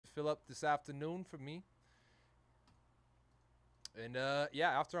fill up this afternoon for me. And, yeah,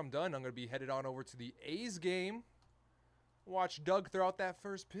 after I'm done, I'm going to be headed on over to the A's game. Watch Doug throw out that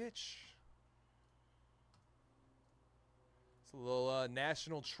first pitch. It's a little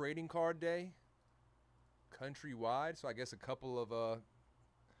National Trading Card Day. Countrywide. So I guess a couple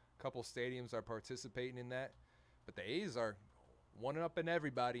stadiums are participating in that. But the A's are one-upping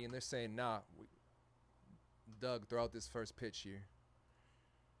everybody, and they're saying, nah, Doug, throw out this first pitch here.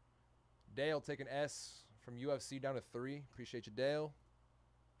 Dale taking S from UFC down to 3. Appreciate you, Dale.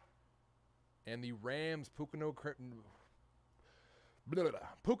 And the Rams, Puka-Nakul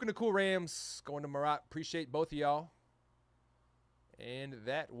Rams going to Marat. Appreciate both of y'all. And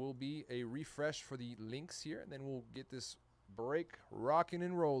that will be a refresh for the links here. And then we'll get this break rocking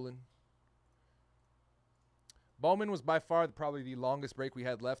and rolling. Bowman was by far probably the longest break we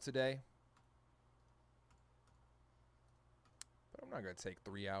had left today. But I'm not going to take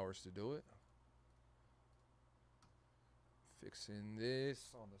 3 hours to do it. Fixing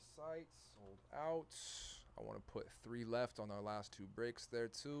this on the site. Sold out. I want to put 3 left on our last 2 breaks there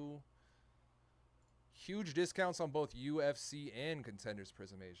too. Huge discounts on both UFC and Contenders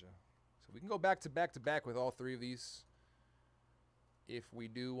Prism Asia. So we can go back to back with all 3 of these if we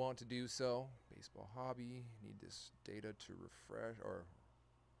do want to do so. Baseball hobby. Need this data to refresh or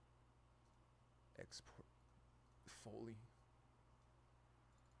export Foley.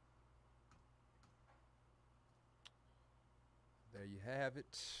 There you have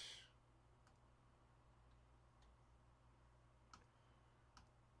it.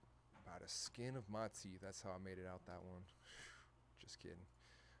 By the skin of my teeth. That's how I made it out that one. Just kidding.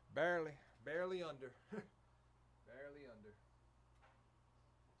 Barely under. Barely under.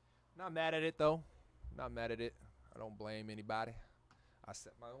 Not mad at it, though. Not mad at it. I don't blame anybody. I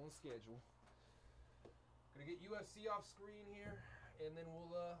set my own schedule. Gonna get UFC off screen here, and then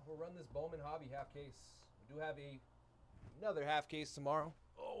we'll run this Bowman hobby half case. We do have another half case tomorrow.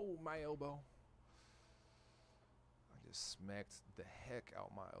 Oh, my elbow. I just smacked the heck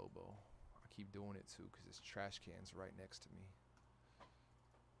out my elbow. I keep doing it too because this trash can's right next to me.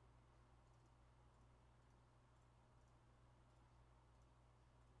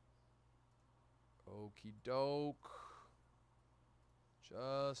 Okie doke.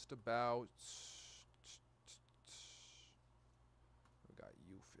 Just about. We got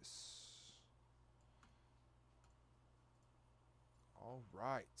Eufus. All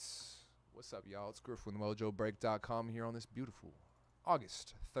right. What's up, y'all? It's Griff with Mojobreak.com here on this beautiful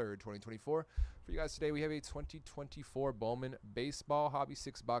August 3rd, 2024. For you guys today, we have a 2024 Bowman Baseball Hobby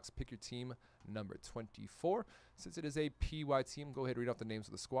 6-box Pick Your Team number 24. Since it is a PY team, go ahead and read off the names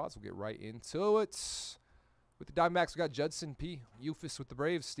of the squads. We'll get right into it. With the Diamondbacks, we got Judson P., Eufus with the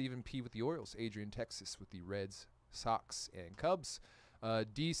Braves, Stephen P. with the Orioles, Adrian Texas with the Reds, Sox, and Cubs,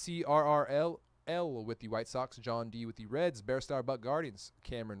 DCRRL with the White Sox, John D. with the Reds, Bear Star Buck Guardians,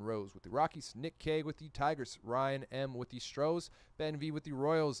 Cameron Rose with the Rockies, Nick K. with the Tigers, Ryan M. with the Stros, Ben V. with the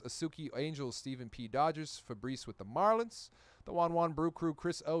Royals, Asuki Angels, Stephen P. Dodgers, Fabrice with the Marlins, the Juan Brew Crew,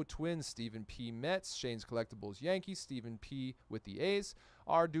 Chris O. Twins, Stephen P. Mets, Shane's Collectibles Yankees, Stephen P. with the A's,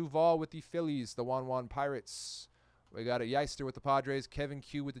 R. Duval with the Phillies, the Juan Pirates. We got a Yeister with the Padres, Kevin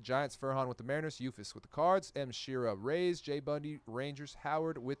Q with the Giants, Furhan with the Mariners, Eufus with the Cards, M. Shira Rays, Jay Bundy Rangers,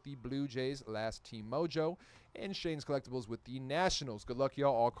 Howard with the Blue Jays, Last Team Mojo, and Shane's Collectibles with the Nationals. Good luck,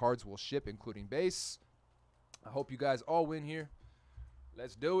 y'all. All cards will ship, including base. I hope you guys all win here.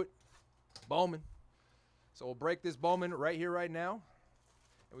 Let's do it. Bowman. So we'll break this Bowman right here, right now.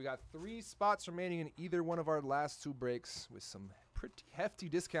 And we got 3 spots remaining in either one of our last 2 breaks with some pretty hefty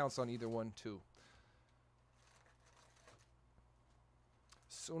discounts on either one, too.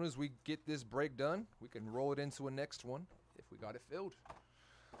 As soon as we get this break done, we can roll it into a next one if we got it filled.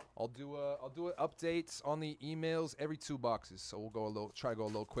 I'll do updates on the emails every 2 boxes, so we'll try to go a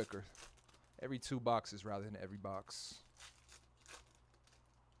little quicker. Every 2 boxes rather than every box.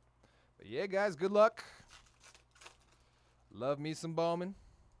 But yeah, guys, good luck. Love me some Bowman.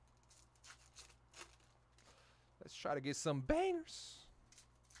 Let's try to get some bangers.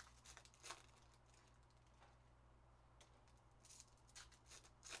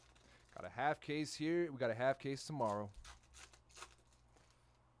 Got a half case here. We got a half case tomorrow.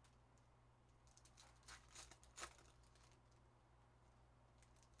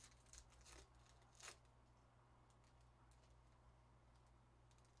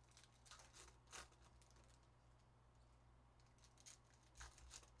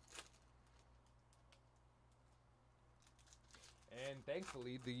 And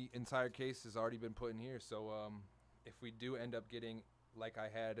thankfully, the entire case has already been put in here. So if we do end up getting, like I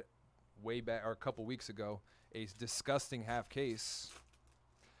had way back or a couple weeks ago, a disgusting half case,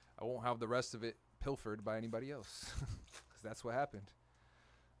 I won't have the rest of it pilfered by anybody else because that's what happened.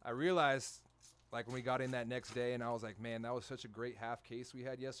 I realized, like, when we got in that next day, and I was like, man, that was such a great half case we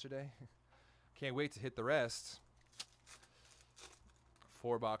had yesterday. Can't wait to hit the rest.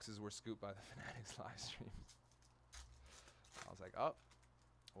 4 boxes were scooped by the Fanatics live stream. I was like, oh,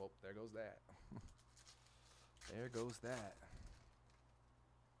 well, there goes that. There goes that.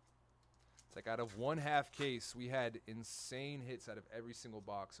 It's like out of one half case, we had insane hits out of every single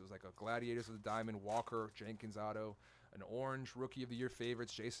box. It was like a Gladiators with a Diamond, Walker, Jenkins auto, an orange Rookie of the Year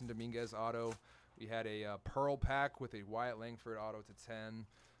favorites, Jason Dominguez auto. We had a Pearl pack with a Wyatt Langford auto to 10.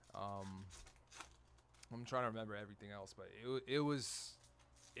 I'm trying to remember everything else, but it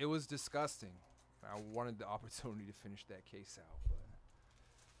was disgusting. I wanted the opportunity to finish that case out, but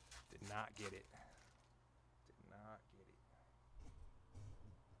did not get it. Did not get it.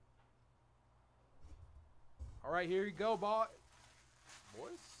 All right, here you go, boys.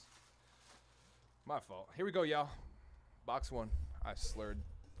 My fault. Here we go, y'all. Box 1. I slurred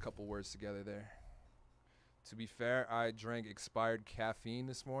a couple words together there. To be fair, I drank expired caffeine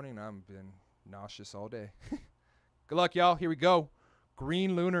this morning, and I've been nauseous all day. Good luck, y'all. Here we go.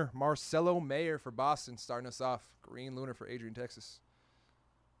 Green Lunar, Marcelo Mayer for Boston, starting us off. Green Lunar for Adrian, Texas.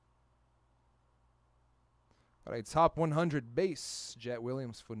 Got a top 100 base, Jet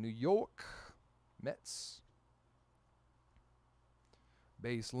Williams for New York Mets.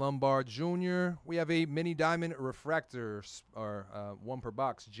 Base Lombard Jr. We have a mini diamond refractor, or 1 per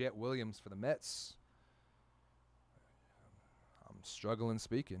box, Jet Williams for the Mets. I'm struggling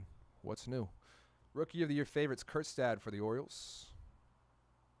speaking. What's new? Rookie of the Year favorites, Kurtstad for the Orioles.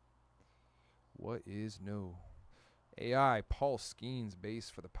 What is new? AI, Paul Skeens, base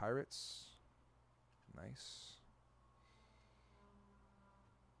for the Pirates. Nice.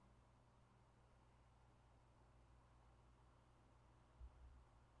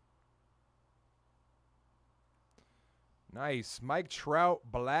 Nice. Mike Trout,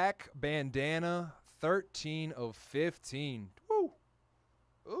 black bandana, 13 of 15. Woo!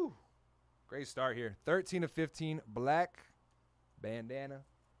 Ooh. Great start here. 13 of 15, black bandana,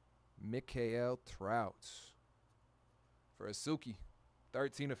 Mikael Trout. For Asuki,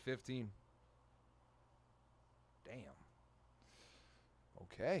 13 of 15. Damn.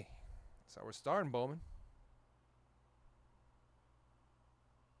 Okay. That's how we're starting, Bowman.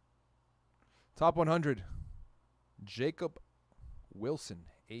 Top 100. Jacob Wilson,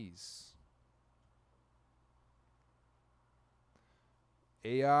 A's.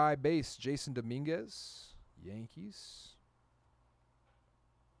 AI base, Jason Dominguez, Yankees.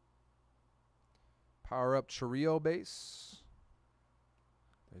 Power Up Trio base.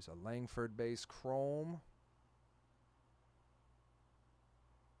 There's a Langford base, Chrome.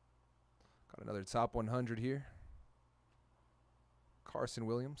 Got another top 100 here. Carson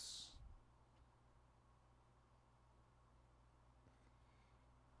Williams.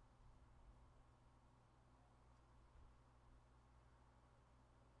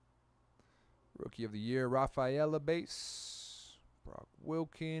 Rookie of the Year, Rafaela base. Brock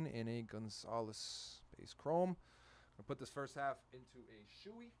Wilkin and a Gonzalez base chrome. I'll put this first half into a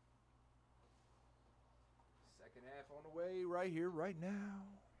shoey. Second half on the way right here, right now.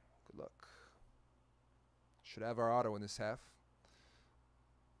 Good luck. Should have our auto in this half.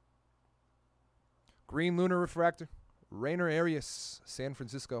 Green Lunar Refractor. Rainer Arias, San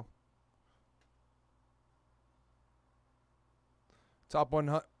Francisco. Top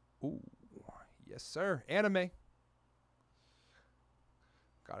 100. Ooh. Yes, sir. Anime.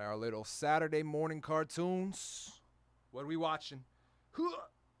 Got our little Saturday morning cartoons. What are we watching?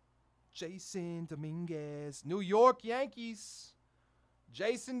 Jason Dominguez. New York Yankees.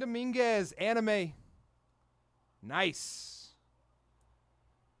 Jason Dominguez. Anime. Nice.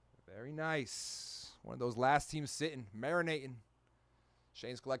 Very nice. One of those last teams sitting, marinating.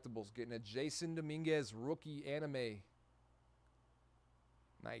 Shane's Collectibles getting a Jason Dominguez rookie anime.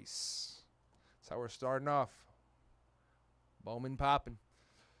 Nice. That's how we're starting off. Bowman popping.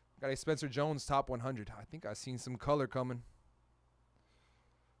 Got a Spencer Jones top 100. I think I seen some color coming.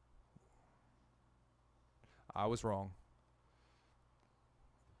 I was wrong.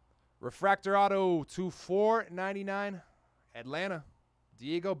 Refractor auto to $4.99. Atlanta.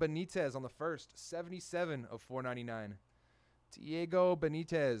 Diego Benitez on the first. 77 of $4.99. Diego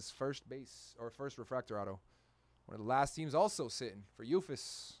Benitez, first base or first refractor auto. One of the last teams also sitting for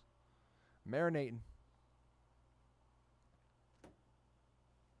Eufus. Marinating.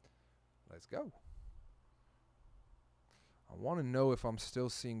 Let's go. I want to know if I'm still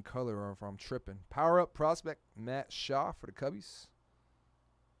seeing color or if I'm tripping. Power Up Prospect, Matt Shaw for the Cubbies.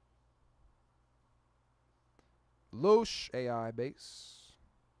 Loesch, AI base.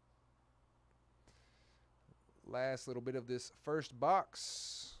 Last little bit of this first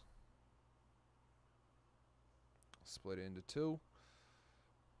box. Split it into two.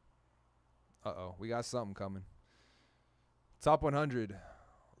 Uh-oh, we got something coming. Top 100,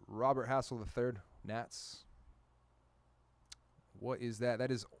 Robert Hassel III, Nats. What is that?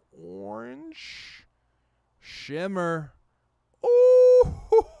 That is orange shimmer. Ooh,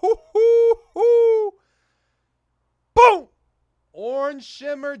 boom! Orange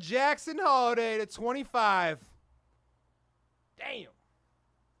shimmer Jackson Holiday to 25. Damn.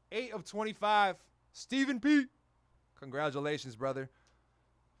 8 of 25. Stephen P. Congratulations, brother.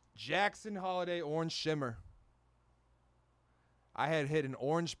 Jackson Holiday orange shimmer. I had hit an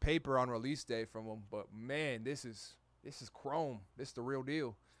orange paper on release day from him, but man, this is chrome. This is the real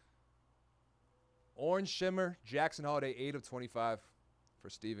deal. Orange shimmer, Jackson Holiday, 8 of 25 for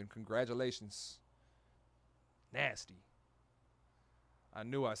Steven. Congratulations. Nasty. I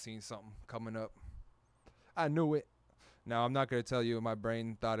knew I seen something coming up. I knew it. Now, I'm not going to tell you my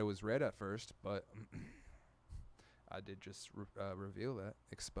brain thought it was red at first, but I did just reveal that.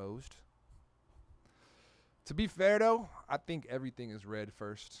 Exposed. To be fair, though, I think everything is red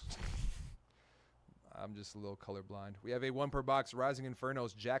first. I'm just a little colorblind. We have a 1 per box Rising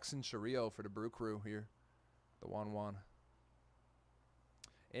Infernos Jackson Chourio for the Brew Crew here. The Juan.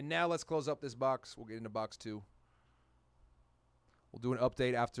 And now let's close up this box. We'll get into box 2. We'll do an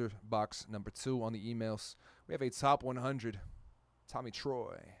update after box number 2 on the emails. We have a top 100 Tommy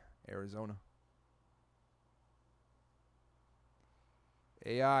Troy, Arizona.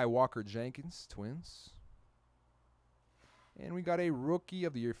 AI Walker Jenkins, Twins. And we got a Rookie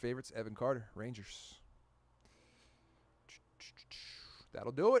of the Year favorites, Evan Carter, Rangers.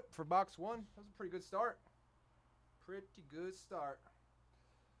 That'll do it for box 1. That was a pretty good start. Pretty good start.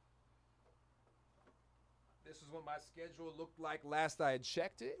 This is what my schedule looked like last I had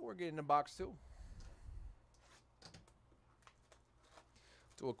checked it. We're getting to box 2.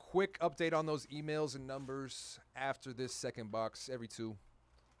 Do a quick update on those emails and numbers after this second box, every 2.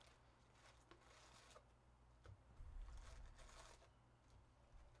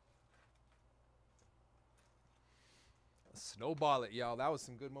 Snowball it, y'all. That was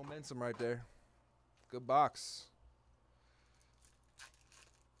some good momentum right there. Good box.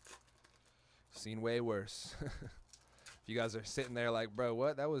 Seen way worse. If you guys are sitting there like, bro,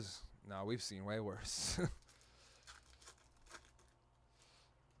 what? That was... No, we've seen way worse.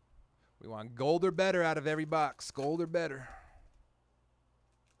 We want gold or better out of every box. Gold or better.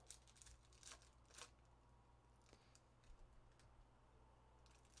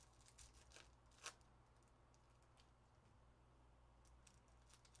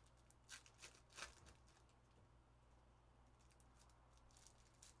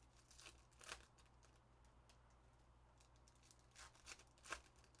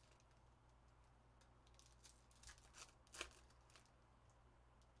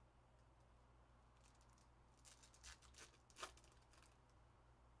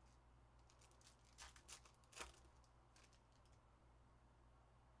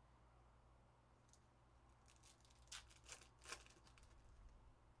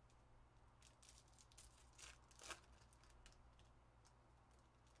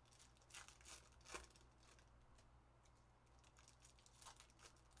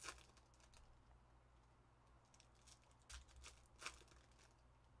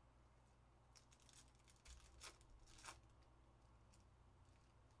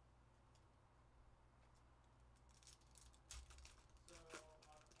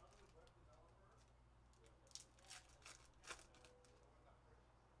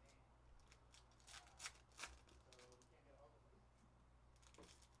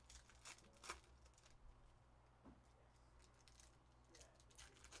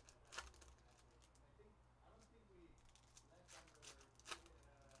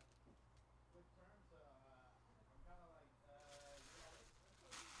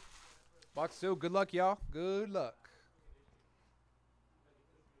 Box 2. Good luck, y'all. Good luck.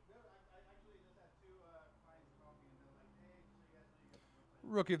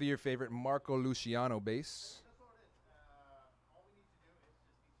 Rookie of the Year favorite, Marco Luciano base.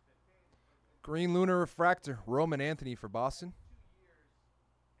 Green Lunar Refractor, Roman Anthony for Boston.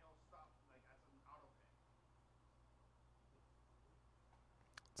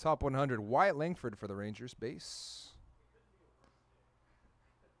 Top 100, Wyatt Langford for the Rangers base.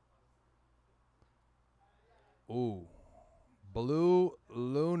 Ooh. Blue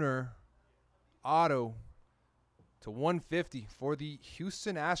Lunar Auto to 150 for the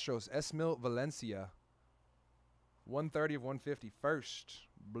Houston Astros, Esmil Valencia. 130 of 150. First,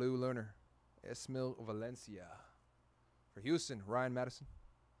 Blue Lunar, Esmil Valencia. For Houston, Ryan Madison.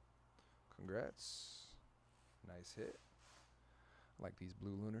 Congrats. Nice hit. I like these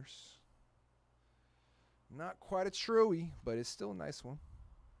blue lunars. Not quite a truey, but it's still a nice one.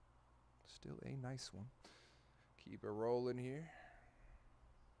 Still a nice one. Keep it rolling here.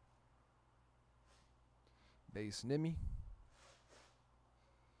 Base Nimmy.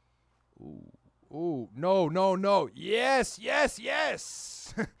 Ooh. Ooh. No, no, no. Yes, yes,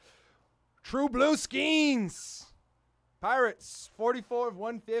 yes. True blue Skeens. Pirates. 44 of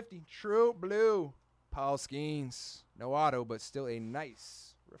 150. True blue. Paul Skeens. No auto, but still a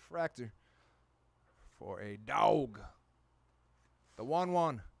nice refractor for a dog. The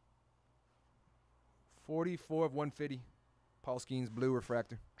Juan. 44 of 150. Paul Skeens blue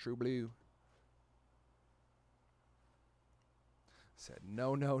refractor. True blue. Said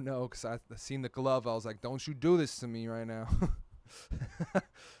no, no, no, because I seen the glove. I was like, don't you do this to me right now.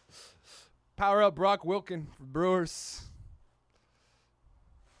 Power up Brock Wilken for Brewers.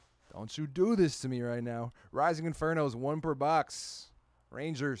 Don't you do this to me right now. Rising Infernos, 1 per box.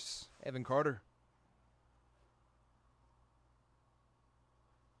 Rangers, Evan Carter.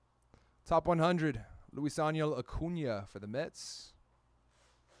 Top 100, Luis Angel Acuna for the Mets.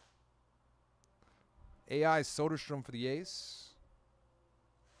 AI Soderstrom for the A's.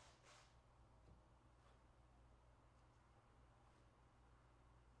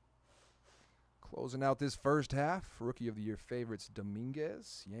 Closing out this first half, Rookie of the Year favorites,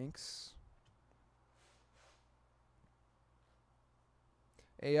 Dominguez, Yanks.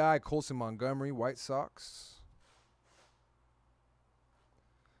 AI, Colson Montgomery, White Sox.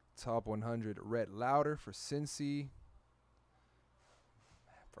 Top 100, Rhett Lauder for Cincy.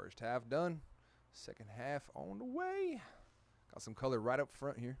 First half done. Second half on the way. Got some color right up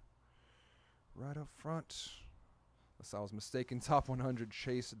front here. Right up front. Unless I was mistaken, top 100,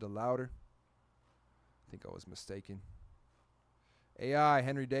 Chase DeLauder. I think I was mistaken. AI,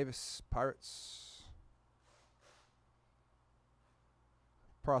 Henry Davis, Pirates.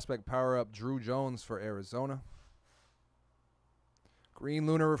 Prospect Power Up, Drew Jones for Arizona. Green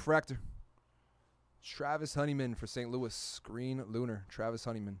Lunar Refractor. Travis Honeyman for St. Louis. Green Lunar, Travis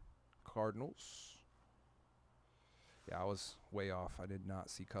Honeyman. Cardinals. Yeah, I was way off. I did not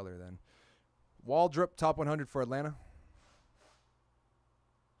see color then. Waldrop, top 100 for Atlanta.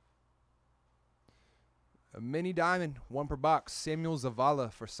 A mini diamond, 1 per box. Samuel Zavala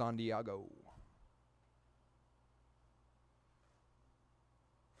for San Diego.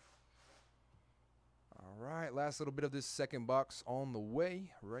 All right, last little bit of this second box on the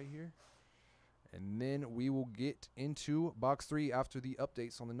way right here. And then we will get into box 3 after the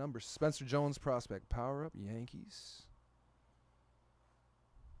updates on the numbers. Spencer Jones, prospect, power up, Yankees.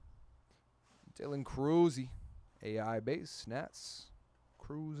 Dylan Cruzy, AI base, Nats.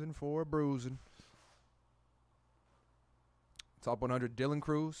 Cruising for bruising. Top 100, Dylan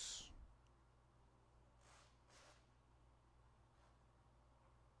Cruz.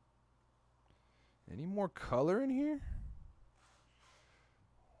 Any more color in here?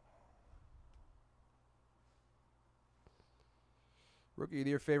 Rookie of the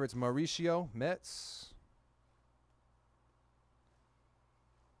Year favorites, Mauricio, Mets.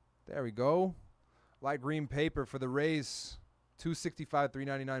 There we go. Light green paper for the Rays. 265,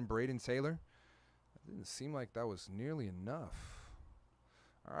 399, Braden Taylor. That didn't seem like that was nearly enough.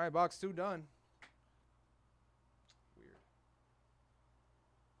 All right, box 2 done. Weird.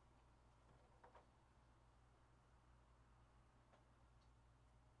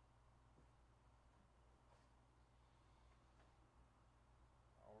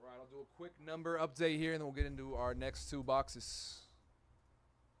 All right, I'll do a quick number update here, and then we'll get into our next 2 boxes.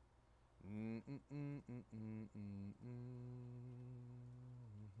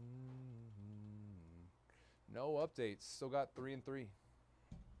 No updates. Still got 3 and 3.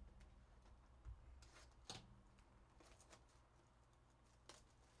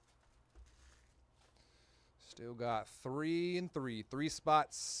 Still got 3 and 3. 3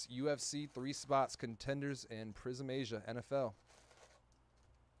 spots UFC, 3 spots Contenders, and Prism Asia NFL.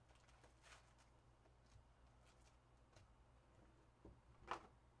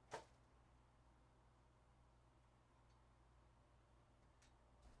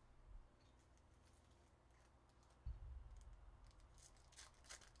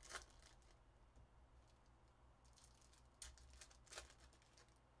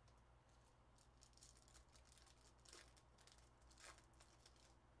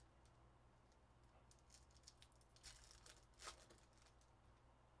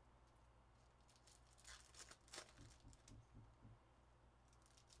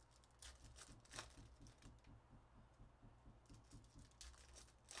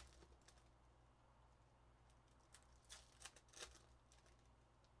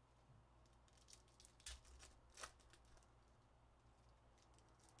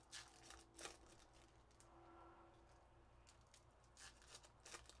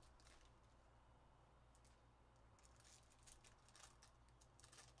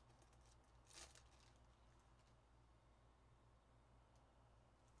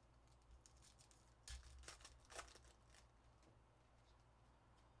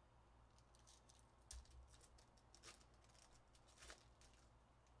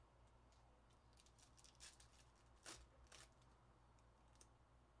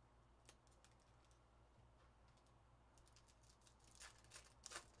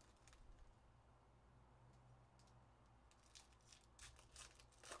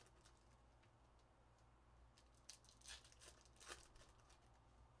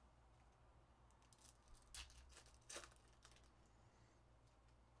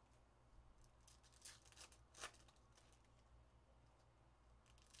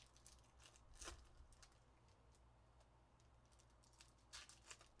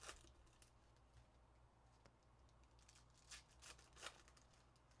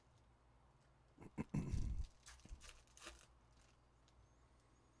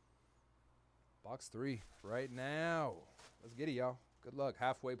 Box 3 right now. Let's get it, y'all. Good luck.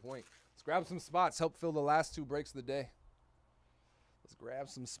 Halfway point. Let's grab some spots. Help fill the last 2 breaks of the day. Let's grab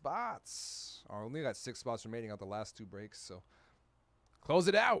some spots. I only got 6 spots remaining out the last 2 breaks, so close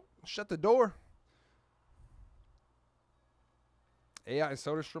it out. Shut the door. AI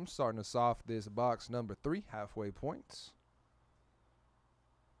Soderstrom starting us off this box number 3, halfway points.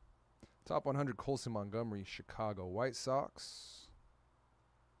 Top 100, Colson Montgomery, Chicago White Sox.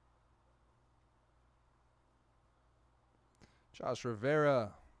 Josh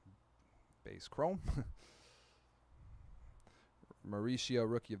Rivera, base chrome. Mauricio,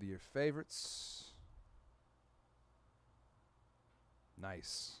 Rookie of the Year favorites.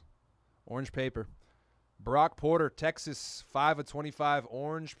 Nice. Orange paper. Brock Porter, Texas, 5 of 25.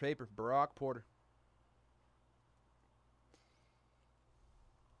 Orange paper, Brock Porter.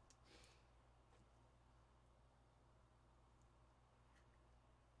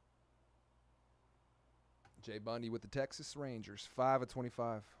 Jay Bundy with the Texas Rangers, 5 of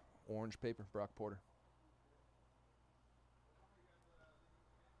 25. Orange paper, Brock Porter.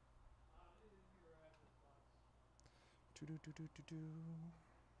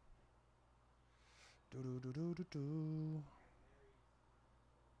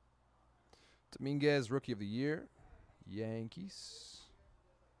 Dominguez, Rookie of the Year, Yankees.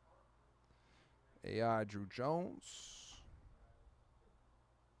 AI Drew Jones.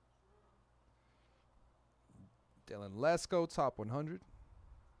 Dylan Lesko, top 100.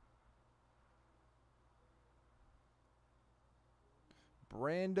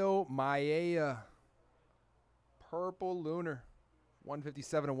 Brando Maeda, Purple Lunar,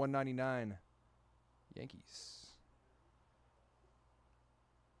 157 and 199. Yankees.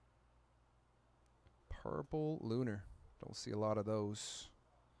 Purple Lunar. Don't see a lot of those.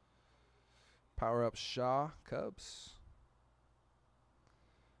 Power Up Shaw, Cubs.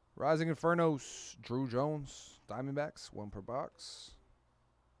 Rising Infernos, Drew Jones, Diamondbacks, 1 per box.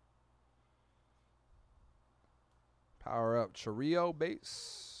 Power Up Chirrio,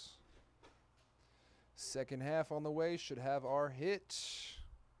 base. Second half on the way, should have our hit.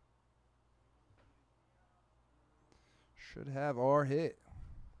 Should have our hit.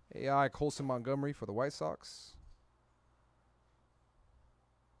 AI Colson Montgomery for the White Sox.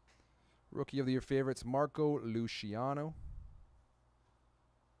 Rookie of the Year favorites, Marco Luciano.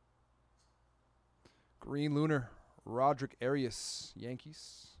 Green Lunar, Roderick Arias,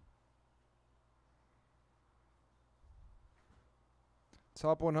 Yankees.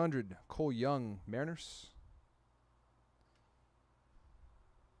 Top 100, Cole Young, Mariners.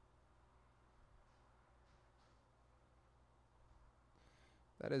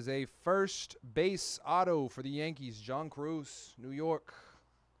 That is a first base auto for the Yankees. John Cruz, New York.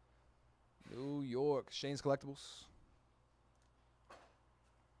 New York. Shane's Collectibles.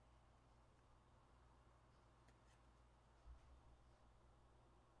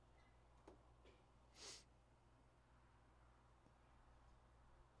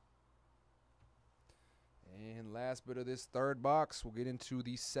 And last bit of this third box, we'll get into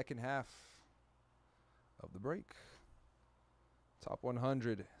the second half of the break. Top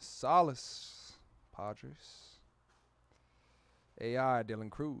 100, Salas, Padres. AI, Dylan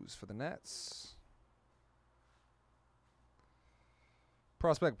Cruz for the Nets.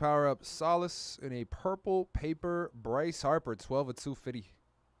 Prospect Power Up, Salas in a purple paper, Bryce Harper, 12 of 250.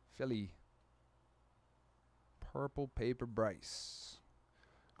 Philly. Purple paper, Bryce.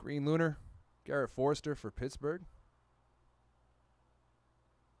 Green Lunar, Garrett Forster for Pittsburgh.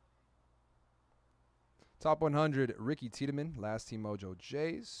 Top 100, Ricky Tiedemann, Last Team Mojo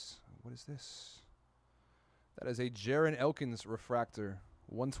Jays. What is this? That is a Jaron Elkins refractor,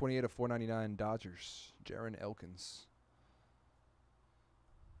 128 of 499 Dodgers. Jaron Elkins.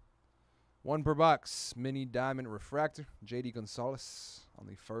 1 per box, mini diamond refractor, JD Gonzalez on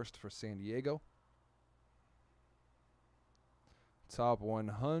the first for San Diego. Top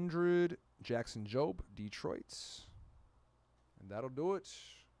 100, Jackson Jobe, Detroit. And that'll do it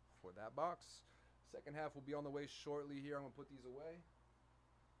for that box. Second half will be on the way shortly here. I'm going to put these away.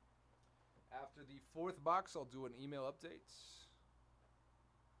 After the 4th box, I'll do an email update.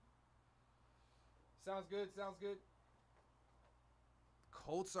 Sounds good, sounds good.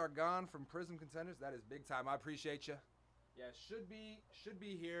 Colts are gone from Prism Contenders. That is big time. I appreciate you. Yeah, should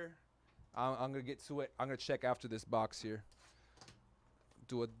be here. I'm going to get to it. I'm going to check after this box here.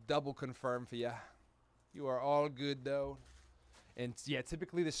 Do a double confirm for you. You are all good, though. And, yeah,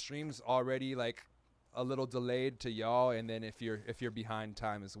 typically the stream's already, like, a little delayed to y'all, and then if you're behind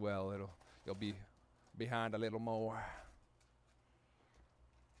time as well, you'll be behind a little more.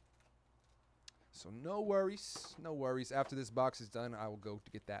 So no worries, no worries. After this box is done, I will go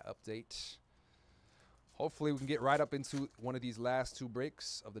to get that update. Hopefully we can get right up into one of these last 2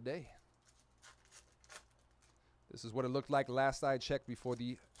 breaks of the day. This is what it looked like last I checked before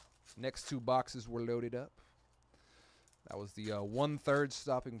the next 2 boxes were loaded up. That was the 1/3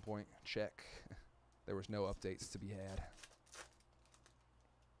 stopping point check. There was no updates to be had.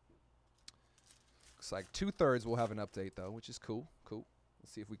 Looks like 2/3 will have an update, though, which is cool. Cool.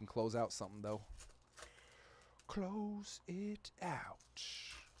 Let's see if we can close out something, though. Close it out.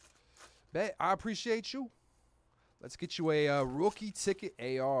 Bet, I appreciate you. Let's get you a rookie ticket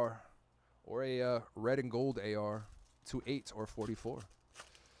AR or a red and gold AR to 8 or 44.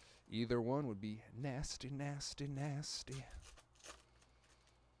 Either one would be nasty, nasty, nasty.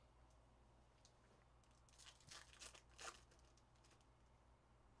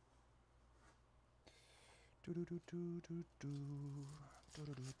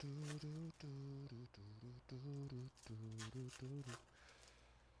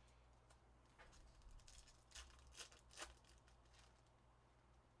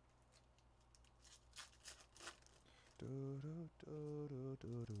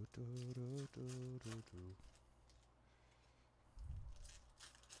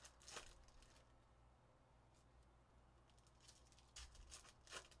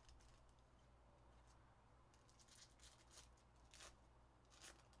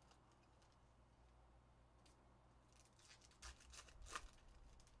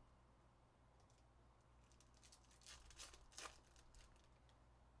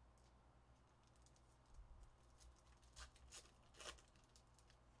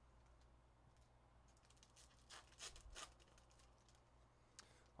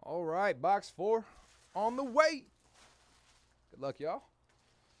 All right, box 4 on the way. Good luck, y'all.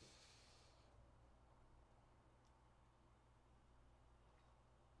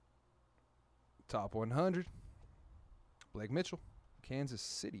 Top 100. Blake Mitchell, Kansas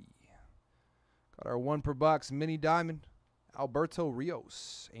City. Got our 1 per box mini diamond. Alberto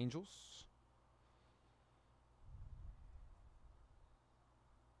Rios, Angels.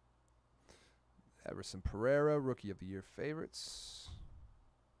 Everson Pereira, Rookie of the Year favorites.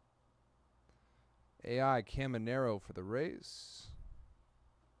 AI Caminero for the Rays.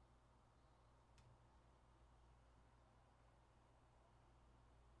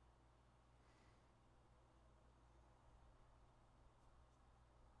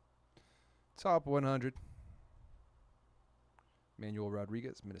 Top 100. Manuel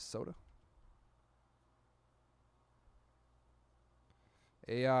Rodriguez, Minnesota.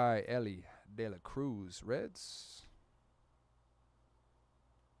 AI Ellie De La Cruz, Reds.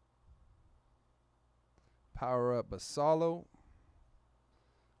 Power Up Basalo.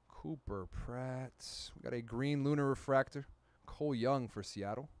 Cooper Pratt. We got a green lunar refractor. Cole Young for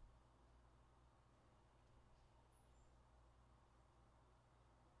Seattle.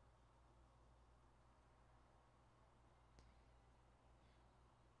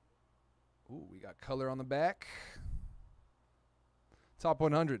 Ooh, we got color on the back. Top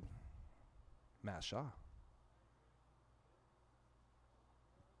 100. Matt Shaw.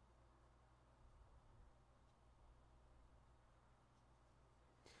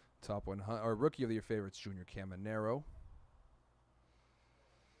 Top 100, or Rookie of the Year favorites, Junior Caminero.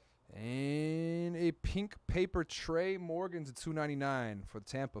 And a pink paper Trey Morgan to 299 for the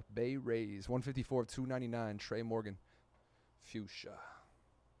Tampa Bay Rays. 154 of 299, Trey Morgan. Fuchsia.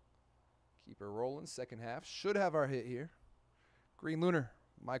 Keep her rolling. Second half. Should have our hit here. Green Lunar,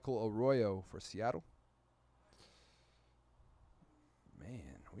 Michael Arroyo for Seattle.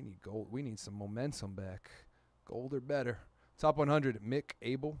 Man, we need gold. We need some momentum back. Gold or better. Top 100, Mick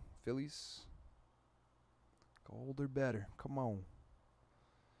Abel, Phillies. Gold or better. Come on.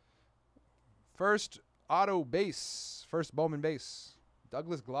 First auto base. First Bowman base.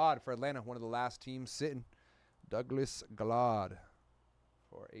 Douglas Glad for Atlanta, one of the last teams sitting. Douglas Glad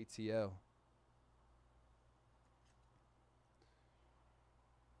for ATL.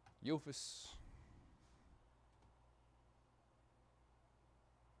 Eufus.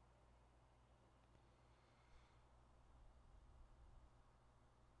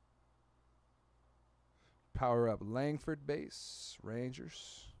 Power Up Langford base,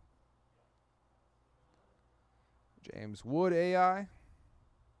 Rangers. James Wood AI.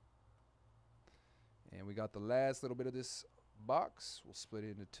 And we got the last little bit of this box. We'll split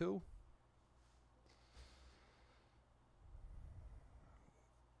it into 2.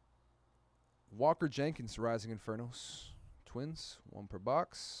 Walker Jenkins, Rising Infernos. Twins, 1 per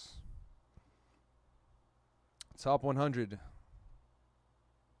box. Top 100.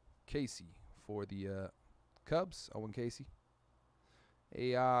 Casey for the Cubs, Owen Casey.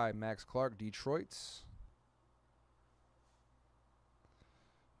 AI, Max Clark, Detroit.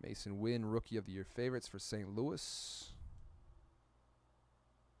 Mason Wynn, Rookie of the Year favorites for St. Louis.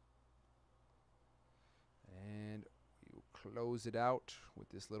 And we will close it out with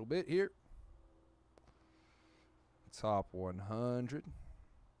this little bit here. Top 100.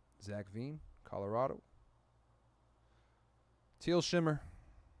 Zach Veen, Colorado. Teal Shimmer.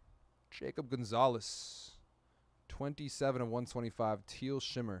 Jacob Gonzalez. 27 of 125. Teal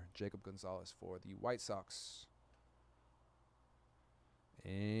Shimmer. Jacob Gonzalez for the White Sox.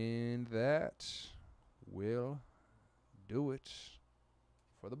 And that will do it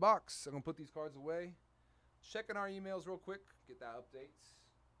for the box. I'm going to put these cards away. Checking our emails real quick. Get that update.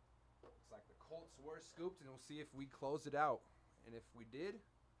 Looks like the Colts were scooped, and we'll see if we closed it out. And if we did,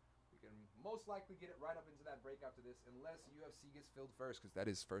 we can most likely get it right up into that break after this, unless UFC gets filled first, because that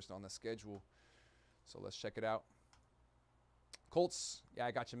is first on the schedule. So let's check it out. Colts. Yeah,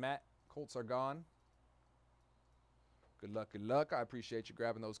 I got you, Matt. Colts are gone. Good luck, good luck. I appreciate you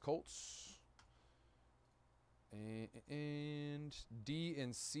grabbing those Colts. And D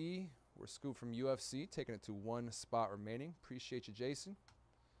and C were scooped from UFC, taking it to one spot remaining. Appreciate you, Jason.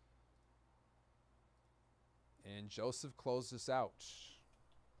 And Joseph closed us out.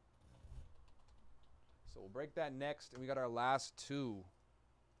 So we'll break that next, and we got our last two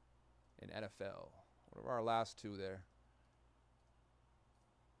in NFL. What are our last two there?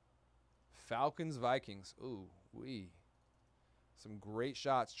 Falcons, Vikings. Ooh, wee. Some great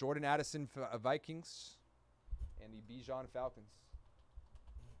shots. Jordan Addison, Vikings, and the Bijan Falcons.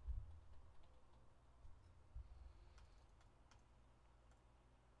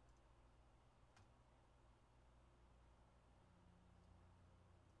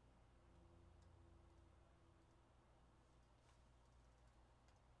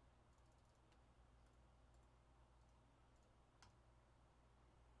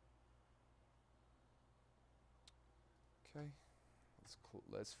 Okay.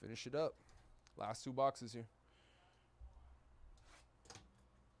 Let's finish it up. Last two boxes here.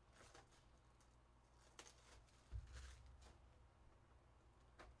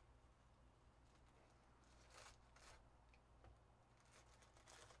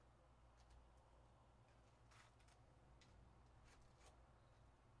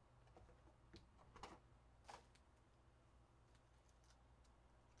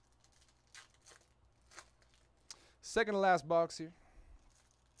 Second to last box here.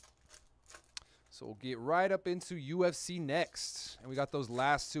 So we'll get right up into UFC next. And we got those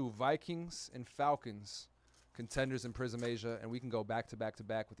last two, Vikings and Falcons, contenders in Prism Asia. And we can go back to back to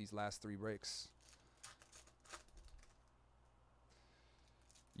back with these last three breaks.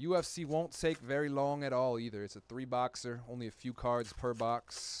 UFC won't take very long at all either. It's a three-boxer, only a few cards per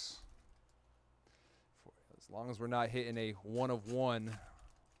box. As long as we're not hitting a 1 of 1,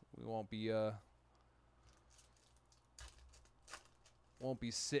 we won't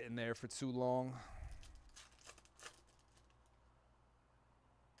be sitting there for too long.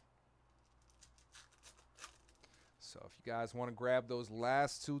 So if you guys want to grab those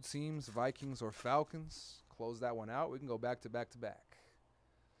last two teams, Vikings or Falcons, close that one out. We can go back to back to back.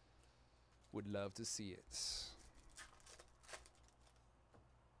 Would love to see it.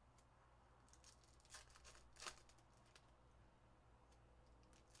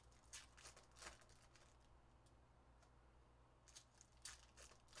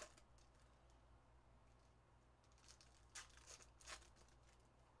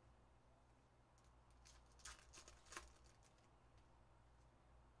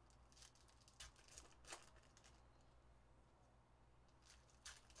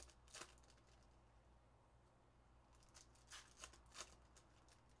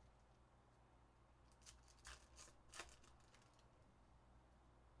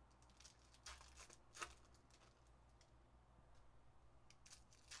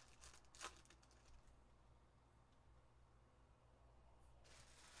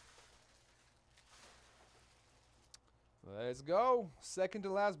 Let's go. Second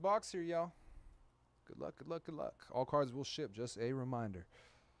to last box here, y'all. Good luck, good luck, good luck. All cards will ship, just a reminder.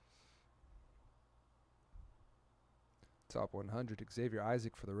 Top 100, Xavier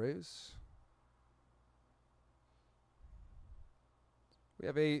Isaac for the Rays. We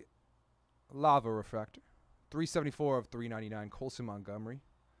have a Lava Refractor. 374 of 399, Colson Montgomery.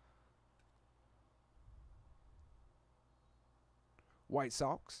 White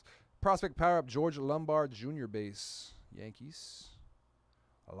Sox. Prospect Power Up, George Lombard Jr. base. Yankees.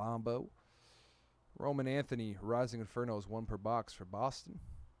 Alombo. Roman Anthony, Rising Infernos, 1 per box for Boston.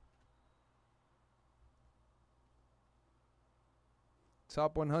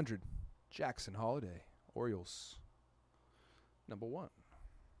 Top 100, Jackson Holiday, Orioles. Number 1.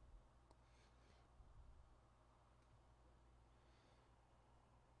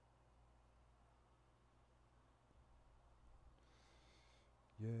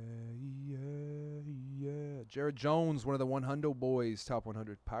 Yeah. Jared Jones, one of the 100 boys, top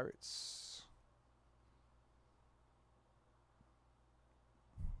 100 Pirates.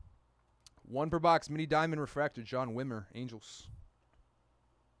 One per box, mini diamond refractor, John Wimmer, Angels.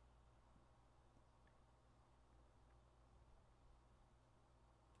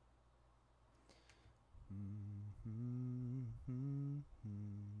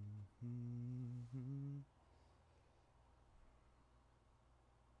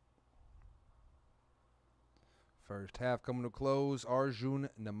 First half coming to close. Arjun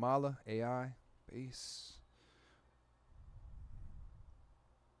Namala, AI, base.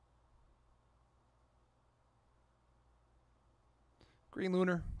 Green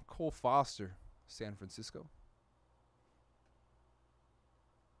Lunar, Cole Foster, San Francisco.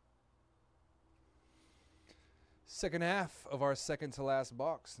 Second half of our second to last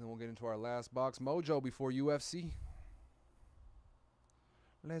box. Then we'll get into our last box mojo before UFC.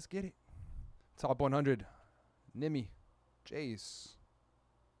 Let's get it. Top 100. Nimi, Jace,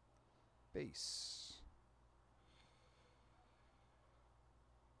 base.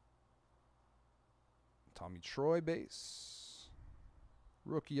 Tommy Troy, base.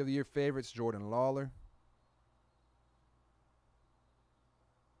 Rookie of the Year favorites, Jordan Lawler.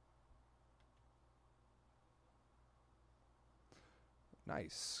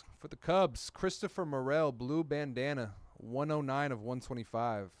 Nice. For the Cubs, Christopher Morel, blue bandana, 109 of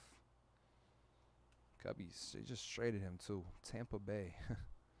 125. Cubbies, they just traded him too. Tampa Bay.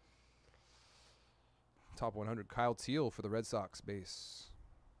 Top 100, Kyle Teal for the Red Sox base.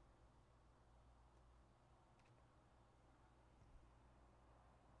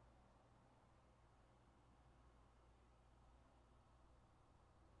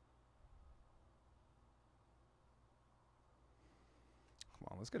 Come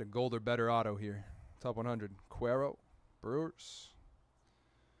on, let's get a gold or better auto here. Top 100, Cuero, Brewers.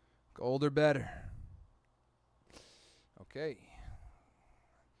 Gold or better. Okay.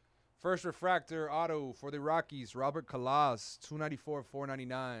 First refractor auto for the Rockies, Robert Calaz, 294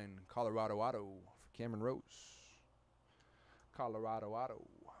 499. Colorado auto for Cameron Rose. Colorado auto.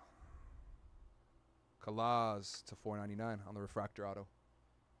 Calaz to 499 on the refractor auto.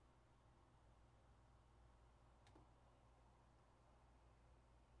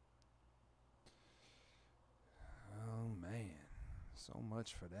 Oh man, so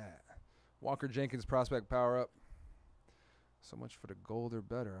much for that. Walker Jenkins prospect power up. So much for the gold or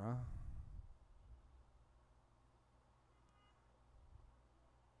better, huh?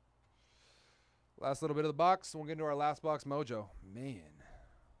 Last little bit of the box. We'll get into our last box mojo. Man,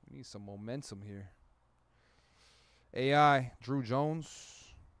 we need some momentum here. AI, Drew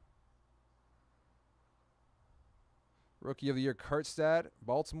Jones. Rookie of the Year, Kurtstad,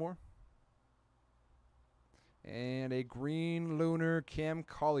 Baltimore. And a green lunar, Cam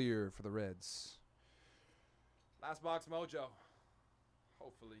Collier for the Reds. Last box mojo.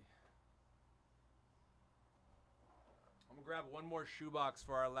 Hopefully. I'm going to grab one more shoebox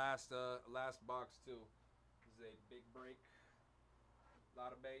for our last box, too. This is a big break. A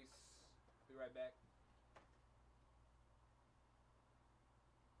lot of base. Be right back.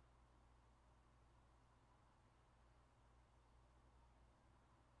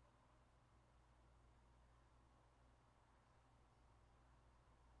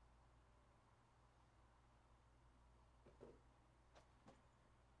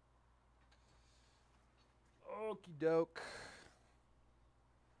 Okie doke.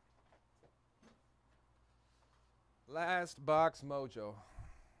 Last box mojo.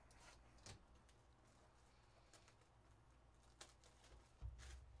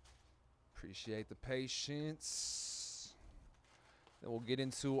 Appreciate the patience. Then we'll get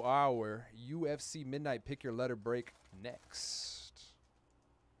into our UFC Midnight Pick Your Letter break next.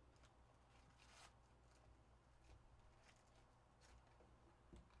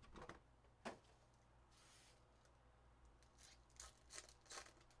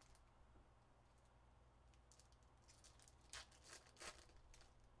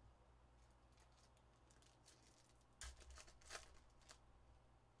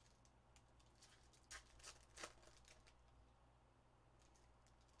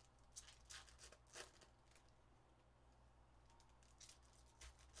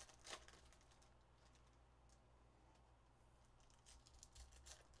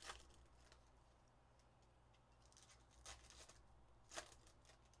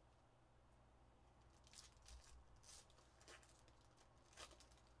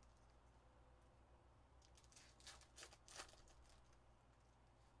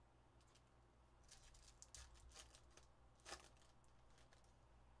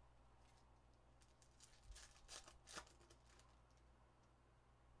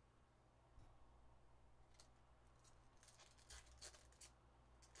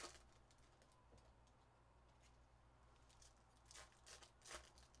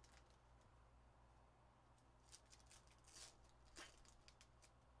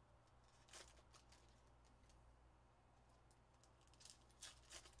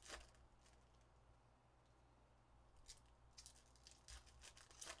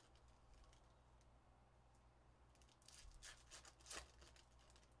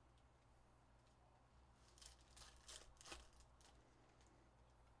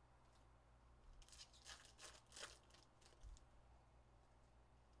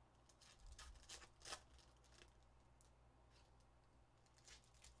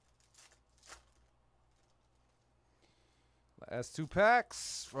 That's 2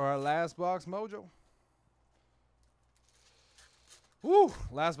 packs for our last box mojo. Woo!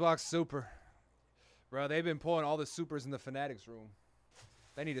 Last box super. Bro, they've been pulling all the supers in the Fanatics room.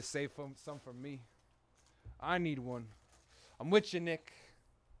 They need to save some for me. I need one. I'm with you, Nick.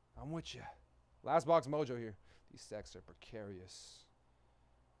 I'm with you. Last box mojo here. These stacks are precarious.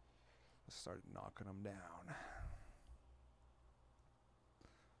 Let's start knocking them down.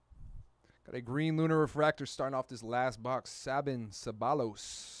 Got a green lunar refractor starting off this last box. Sabin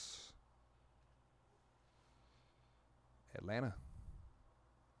Ceballos. Atlanta.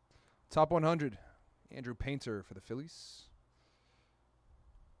 Top 100. Andrew Painter for the Phillies.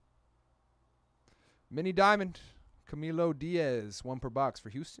 Mini Diamond. Camilo Diaz. 1 per box for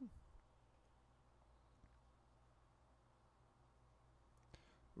Houston.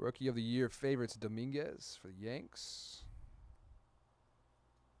 Rookie of the Year favorites Dominguez for the Yanks.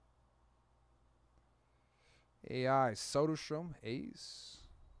 AI Soderstrom, A's.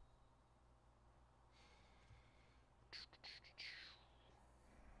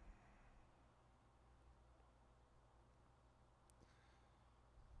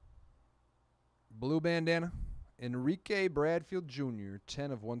 Blue bandana, Enrique Bradfield Jr.,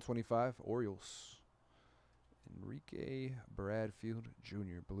 10 of 125, Orioles. Enrique Bradfield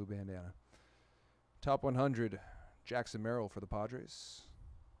Jr., blue bandana. Top 100, Jackson Merrill for the Padres.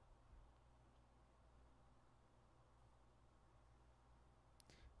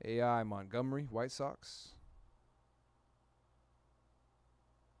 AI Montgomery, White Sox.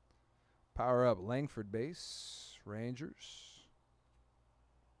 Power up Langford base, Rangers.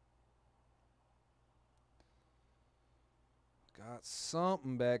 Got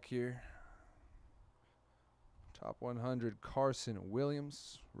something back here. Top 100, Carson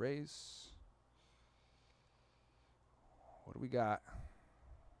Williams, Rays. What do we got?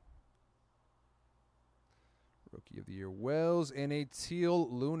 Rookie of the Year, Wells, and a teal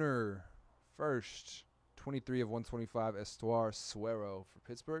lunar. First, 23 of 125, Estuar Suero for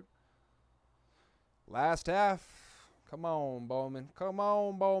Pittsburgh. Last half. Come on, Bowman. Come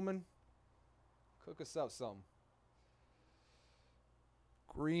on, Bowman. Cook us up something.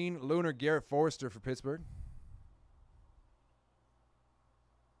 Green lunar, Garrett Forrester for Pittsburgh.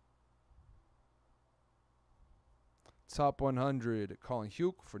 Top 100, Colin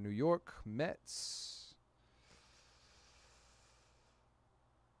Hugh for New York Mets.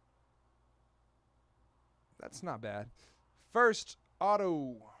 That's not bad. First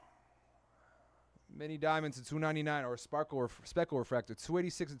auto, mini diamonds to 299 or speckle refractor,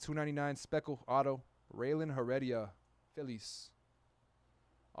 286 to 299 speckle auto, Raylan Heredia, Phillies.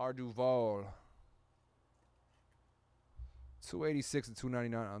 R. Duval, 286 to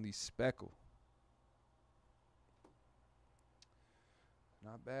 299 on the speckle.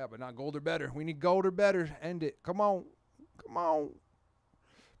 Not bad, but not gold or better. We need gold or better. End it. Come on. Come on.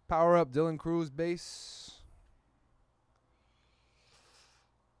 Power up Dylan Cruz base.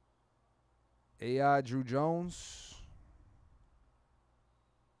 AI Drew Jones.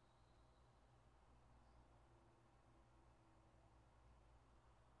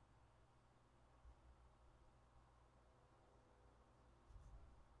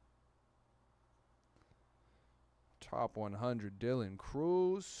 Top 100, Dylan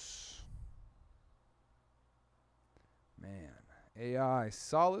Cruz. Man. AI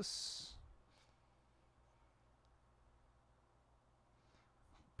Solace.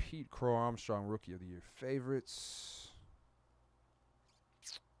 Pete Crow Armstrong, Rookie of the Year favorites.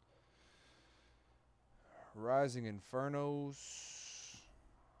 Rising Infernos.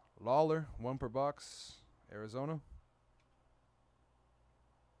 Lawler, 1 per box, Arizona.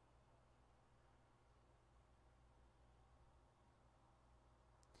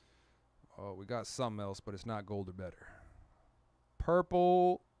 Oh, we got something else, but it's not gold or better.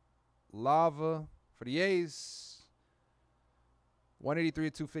 Purple Lava for the A's. 183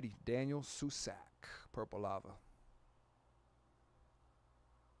 to 250. Daniel Susac. Purple Lava.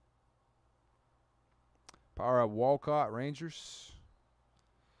 Power up Walcott Rangers.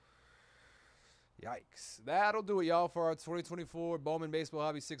 Yikes. That'll do it, y'all, for our 2024 Bowman Baseball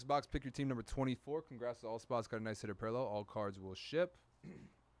Hobby 6-box. Pick your team number 24. Congrats to all spots. Got a nice hitter parallel. All cards will ship. We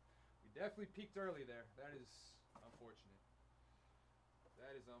definitely peaked early there. That is unfortunate.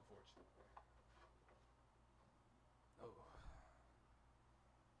 That is unfortunate. Oh.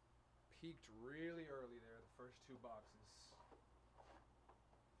 Peaked really early there, the first 2 boxes.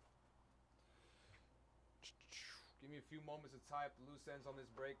 Give me a few moments to tie up the loose ends on this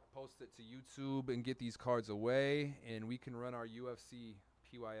break, post it to YouTube, and get these cards away, and we can run our UFC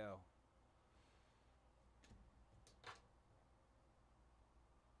PYL.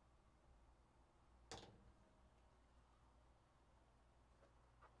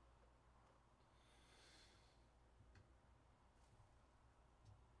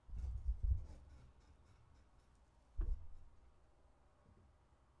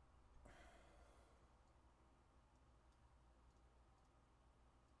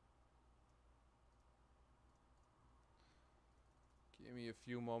 Give me a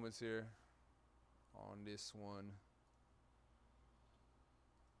few moments here on this one.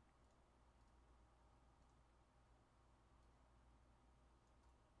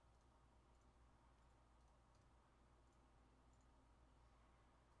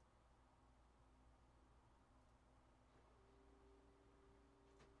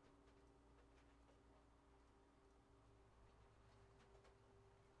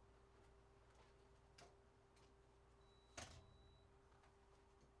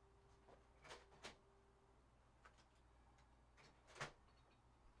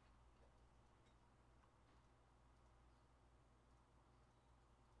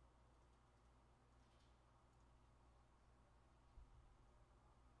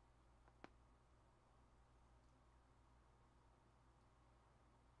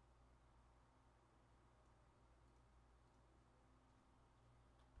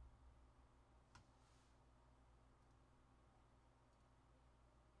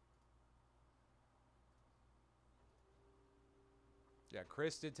 Yeah,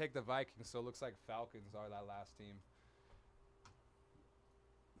 Chris did take the Vikings, so it looks like Falcons are that last team.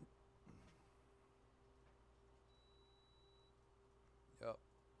 Yep.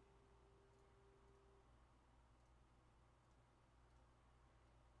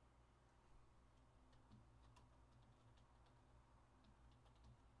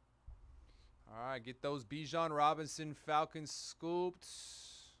 All right, get those Bijan Robinson Falcons scooped.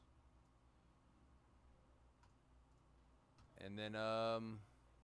 And then